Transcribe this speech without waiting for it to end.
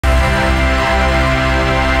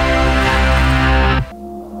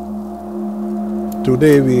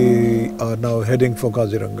Today we are now heading for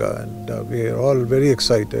Kaziranga and we are all very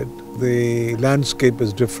excited. The landscape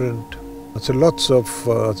is different. So lots of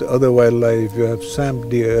other wildlife. You have samp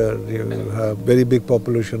deer, you have very big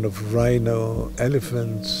population of rhino,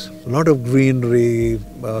 elephants, a lot of greenery,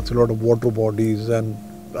 a lot of water bodies, and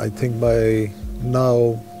I think by now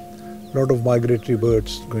a lot of migratory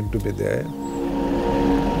birds going to be there.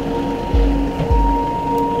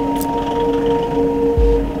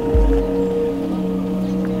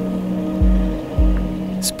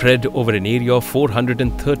 Spread over an area of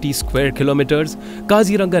 430 square kilometers,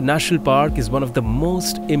 Kaziranga National Park is one of the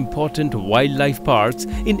most important wildlife parks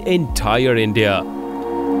in entire India.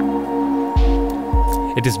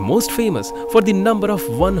 It is most famous for the number of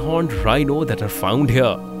one-horned rhino that are found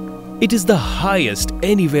here. It is the highest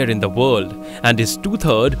anywhere in the world and is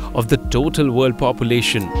two-thirds of the total world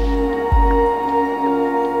population.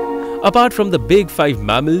 Apart from the big five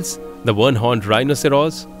mammals, the one-horned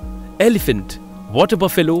rhinoceros, elephant, water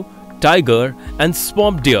buffalo, tiger and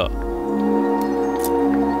swamp deer.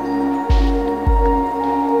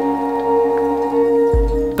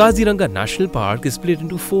 Kaziranga National Park is split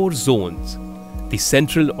into 4 zones: the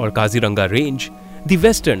Central or Kaziranga Range, the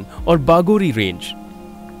Western or Bagori Range,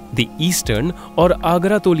 the Eastern or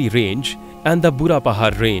Agaratoli Range and the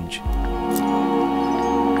Burapahar Range.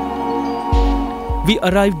 We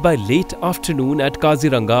arrived by late afternoon at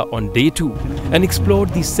Kaziranga on day 2 and explored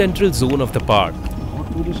the central zone of the park.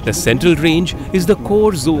 The central range is the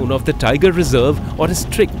core zone of the Tiger Reserve or a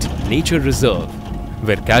strict nature reserve,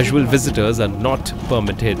 where casual visitors are not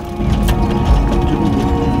permitted.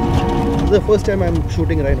 This is the first time I'm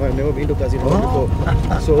shooting rhino. I've never been to Kaziranga before.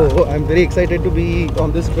 So I'm very excited to be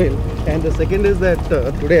on this trail. And the second is that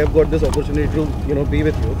today I've got this opportunity to be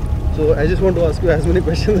with you. So I just want to ask you as many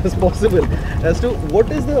questions as possible as to what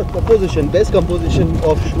is the best composition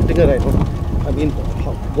of shooting a rhino? I mean,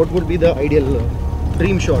 what would be the ideal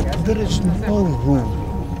dream shot? There is no rule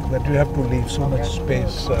that you have to leave so much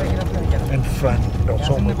space in front or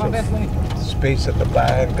so much of space at the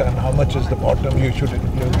back and how much is the bottom you should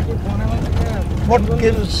include. What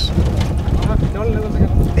gives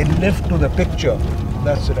a lift to the picture,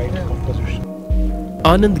 that's the right composition.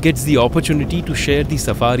 Anand gets the opportunity to share the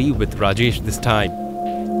safari with Rajesh this time.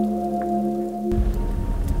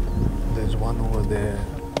 There's one over there,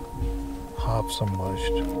 half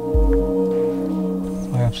submerged.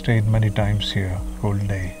 I have stayed many times here, whole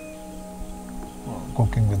day,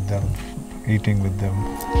 cooking with them, eating with them.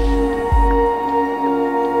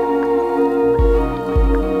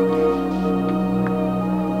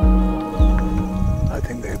 I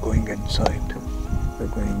think they're going inside. They're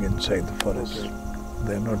going inside the forest.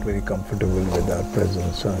 They're not very comfortable with our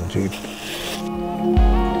presence on jeep.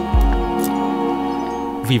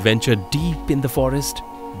 We venture deep in the forest,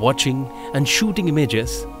 watching and shooting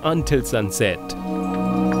images until sunset.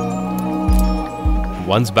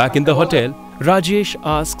 Once back in the hotel, Rajesh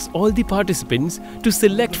asks all the participants to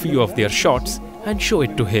select few of their shots and show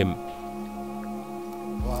it to him.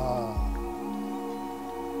 Wow.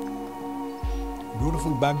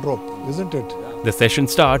 Beautiful backdrop, isn't it? The session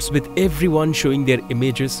starts with everyone showing their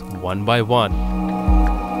images one by one.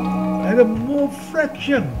 And a more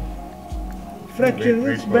fraction,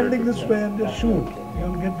 it's bending this way and just shoot.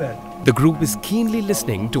 You'll get that. The group is keenly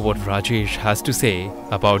listening to what Rajesh has to say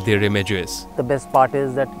about their images. The best part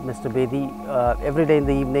is that Mr. Bedi, every day in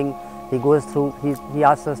the evening, he goes through, he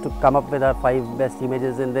asks us to come up with our 5 best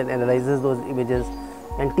images and then analyzes those images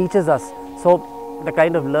and teaches us. So the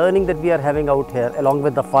kind of learning that we are having out here, along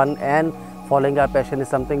with the fun and following our passion, is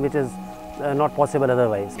something which is not possible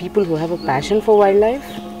otherwise. People who have a passion for wildlife,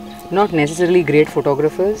 not necessarily great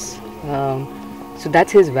photographers. So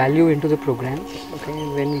that's his value into the program. Okay,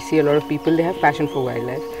 when we see a lot of people, they have passion for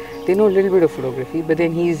wildlife. They know a little bit of photography, but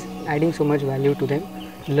then he's adding so much value to them,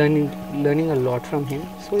 learning a lot from him.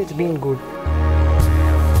 So it's been good.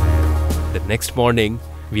 The next morning,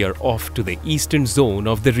 we are off to the eastern zone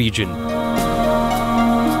of the region.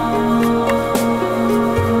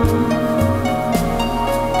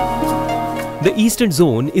 The eastern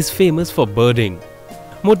zone is famous for birding.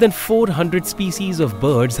 More than 400 species of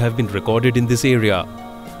birds have been recorded in this area.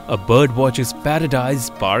 A birdwatcher's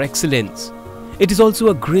paradise par excellence. It is also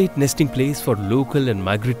a great nesting place for local and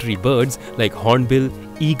migratory birds like hornbill,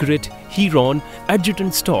 egret, heron,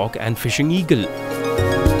 adjutant stork and fishing eagle.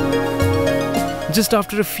 Just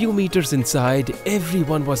after a few meters inside,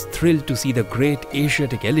 everyone was thrilled to see the great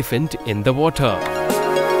Asiatic elephant in the water.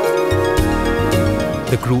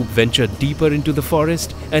 The group ventured deeper into the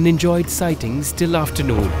forest and enjoyed sightings till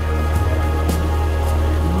afternoon.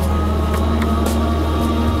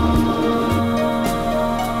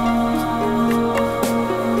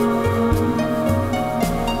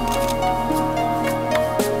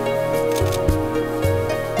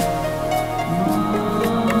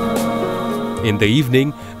 In the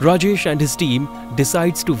evening, Rajesh and his team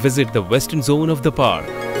decides to visit the western zone of the park.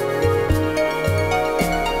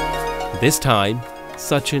 This time,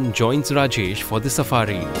 Sachin joins Rajesh for the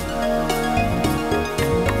safari.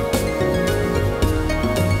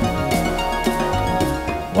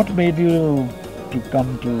 What made you to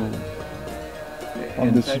come to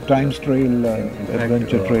on this Times Trail,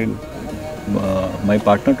 adventure trail? My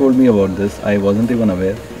partner told me about this. I wasn't even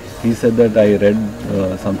aware. He said that I read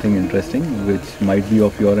something interesting which might be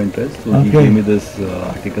of your interest. So he gave me this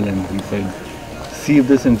article and he said, see if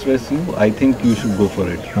this interests you. I think you should go for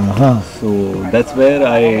it. So that's where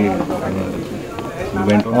I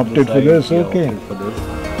went on Opted for this, okay. Opted for this.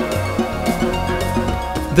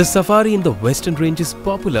 The safari in the Western Range is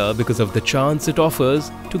popular because of the chance it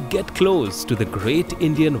offers to get close to the great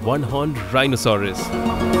Indian one-horned rhinoceros.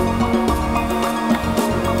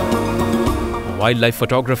 Wildlife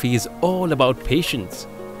photography is all about patience.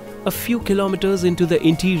 A few kilometers into the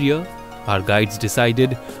interior, our guides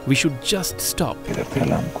decided we should just stop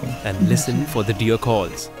and listen for the deer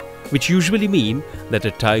calls, which usually mean that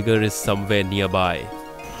a tiger is somewhere nearby.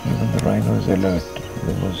 Even the rhino is alert.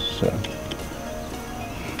 There was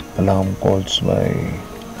alarm calls by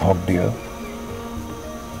hog deer.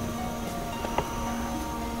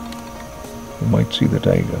 You might see the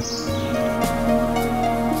tiger.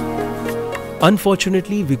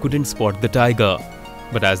 Unfortunately, we couldn't spot the tiger.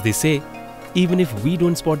 But as they say, even if we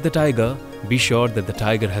don't spot the tiger, be sure that the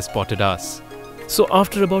tiger has spotted us. So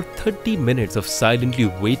after about 30 minutes of silently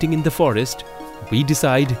waiting in the forest, we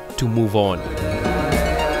decide to move on.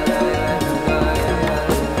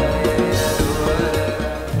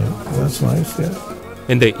 That's nice, yeah.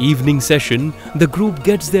 In the evening session, the group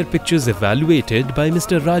gets their pictures evaluated by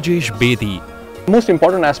Mr. Rajesh Bedi. The most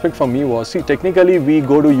important aspect for me was, see, technically we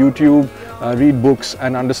go to YouTube, read books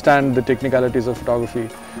and understand the technicalities of photography.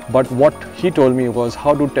 But what he told me was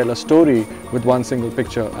how to tell a story with one single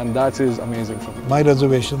picture, and that is amazing for me. My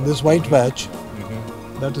reservation, this white patch,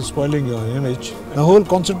 that is spoiling your image. The whole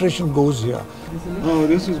concentration goes here. Oh,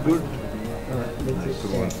 this is good.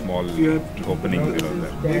 One small opening here or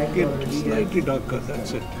there. Make it slightly darker,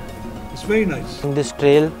 that's it. It's very nice. In this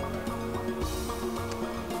trail,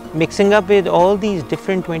 mixing up with all these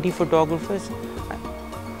different 20 photographers,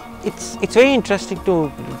 it's very interesting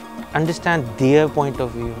to understand their point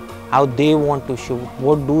of view, how they want to shoot,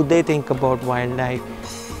 what do they think about wildlife.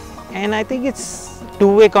 And I think it's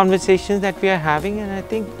two-way conversations that we are having, and I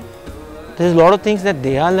think there's a lot of things that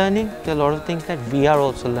they are learning, there are a lot of things that we are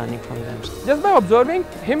also learning from them. Just by observing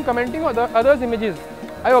him commenting on the others' images,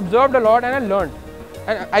 I observed a lot and I learned.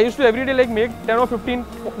 And I used to every day make 10 or 15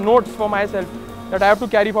 notes for myself that I have to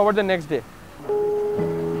carry forward the next day.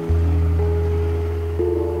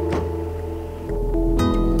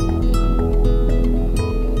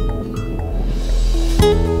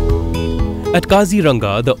 At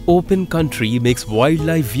Kaziranga, the open country makes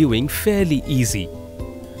wildlife viewing fairly easy.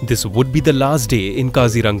 This would be the last day in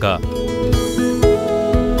Kaziranga.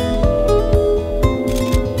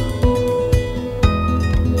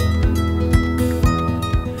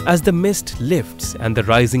 As the mist lifts and the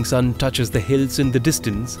rising sun touches the hills in the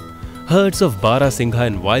distance, herds of Barasingha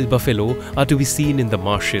and wild buffalo are to be seen in the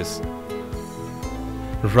marshes.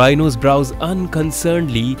 Rhinos browse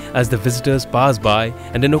unconcernedly as the visitors pass by,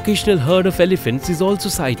 and an occasional herd of elephants is also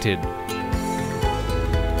sighted.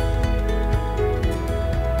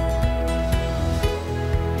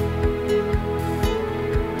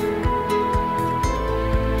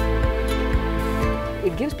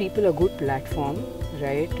 It gives people a good platform,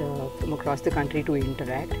 right, from across the country to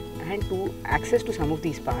interact and to access to some of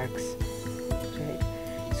these parks.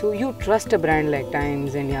 So you trust a brand like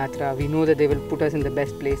Times and Yatra. We know that they will put us in the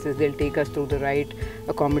best places. They'll take us through the right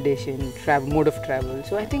accommodation, mode of travel.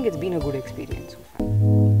 So I think it's been a good experience so far.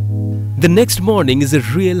 The next morning is a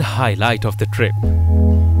real highlight of the trip.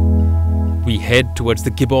 We head towards the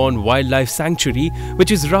Gibbon Wildlife Sanctuary, which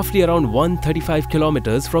is roughly around 135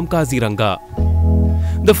 kilometers from Kaziranga.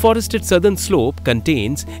 The forested southern slope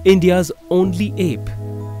contains India's only ape,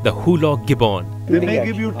 the Hulok gibbon. They may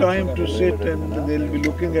give you time to sit and they'll be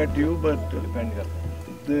looking at you, but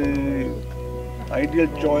the ideal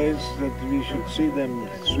choice that we should see them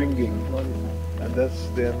swinging, and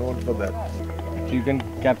they are known for that. So you can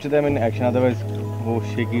capture them in action, otherwise वो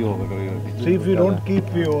shaky होगा. See, if you don't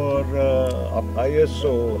keep your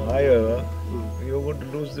ISO higher, you're going to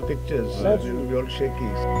lose the pictures. It will be all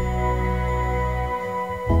shaky.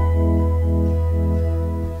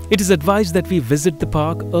 It is advised that we visit the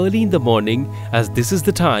park early in the morning, as this is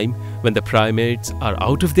the time when the primates are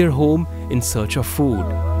out of their home in search of food.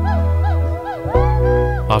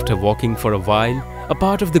 After walking for a while, a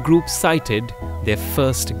part of the group sighted their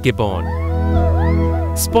first gibbon.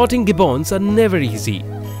 Spotting gibbons are never easy,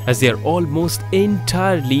 as they are almost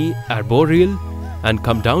entirely arboreal and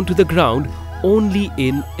come down to the ground only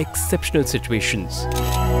in exceptional situations.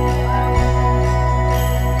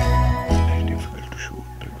 Very difficult to shoot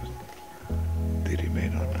because they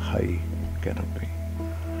remain on high canopy.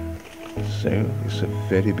 So it's a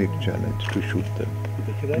very big challenge to shoot them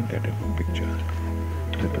and get a good picture.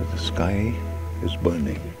 Because the sky is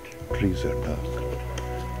burning, trees are dark.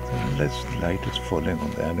 Unless light is falling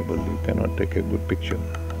on the animal, you cannot take a good picture.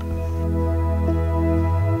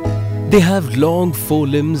 They have long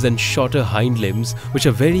forelimbs and shorter hind limbs, which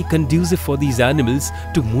are very conducive for these animals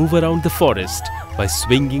to move around the forest by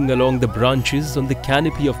swinging along the branches on the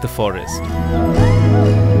canopy of the forest.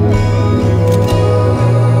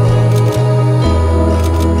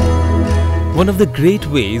 One of the great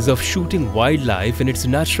ways of shooting wildlife in its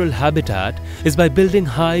natural habitat is by building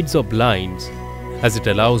hides or blinds, as it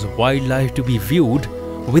allows wildlife to be viewed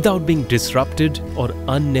without being disrupted or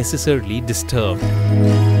unnecessarily disturbed.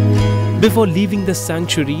 Before leaving the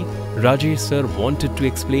sanctuary, Rajesh sir wanted to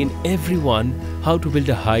explain everyone how to build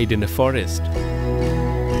a hide in a forest.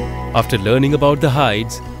 After learning about the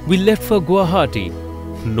hides, we left for Guwahati,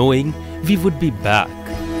 knowing we would be back.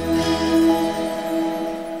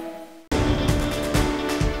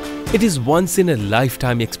 It is once in a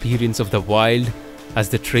lifetime experience of the wild, as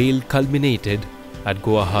the trail culminated at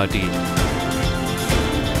Guwahati.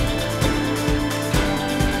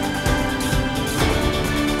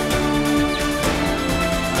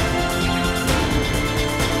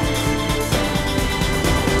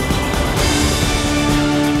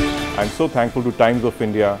 I'm so thankful to Times of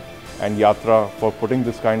India and Yatra for putting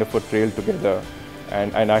this kind of a trail together,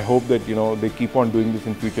 and I hope that they keep on doing this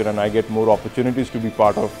in future, and I get more opportunities to be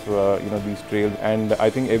part of these trails. And I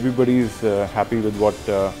think everybody is happy with what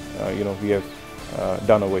we have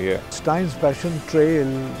done over here. Stein's Passion Trail,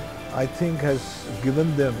 I think, has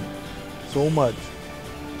given them so much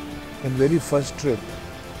in very first trip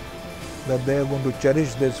that they are going to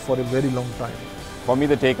cherish this for a very long time. For me,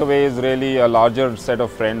 the takeaway is really a larger set of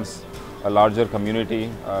friends, a larger community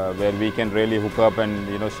where we can really hook up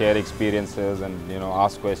and share experiences and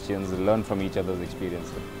ask questions, learn from each other's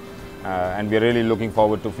experiences. And we're really looking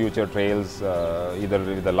forward to future trails, either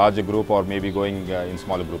with a larger group or maybe going in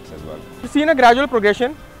smaller groups as well. We've seen a gradual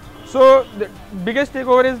progression. So the biggest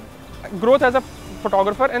takeover is growth as a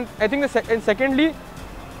photographer, and I think and secondly,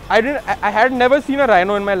 I had never seen a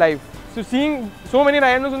rhino in my life. So seeing so many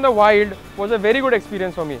rhinos in the wild was a very good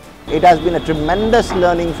experience for me. It has been a tremendous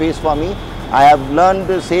learning phase for me. I have learned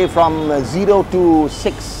to say from 0 to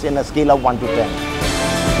 6 in a scale of 1 to 10.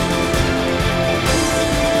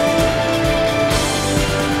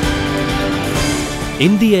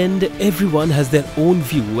 In the end, everyone has their own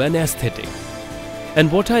view and aesthetic.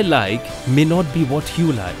 And what I like may not be what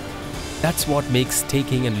you like. That's what makes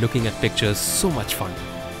taking and looking at pictures so much fun.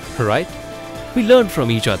 Right? We learn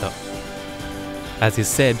from each other. As he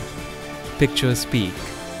said, pictures speak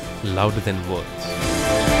louder than words.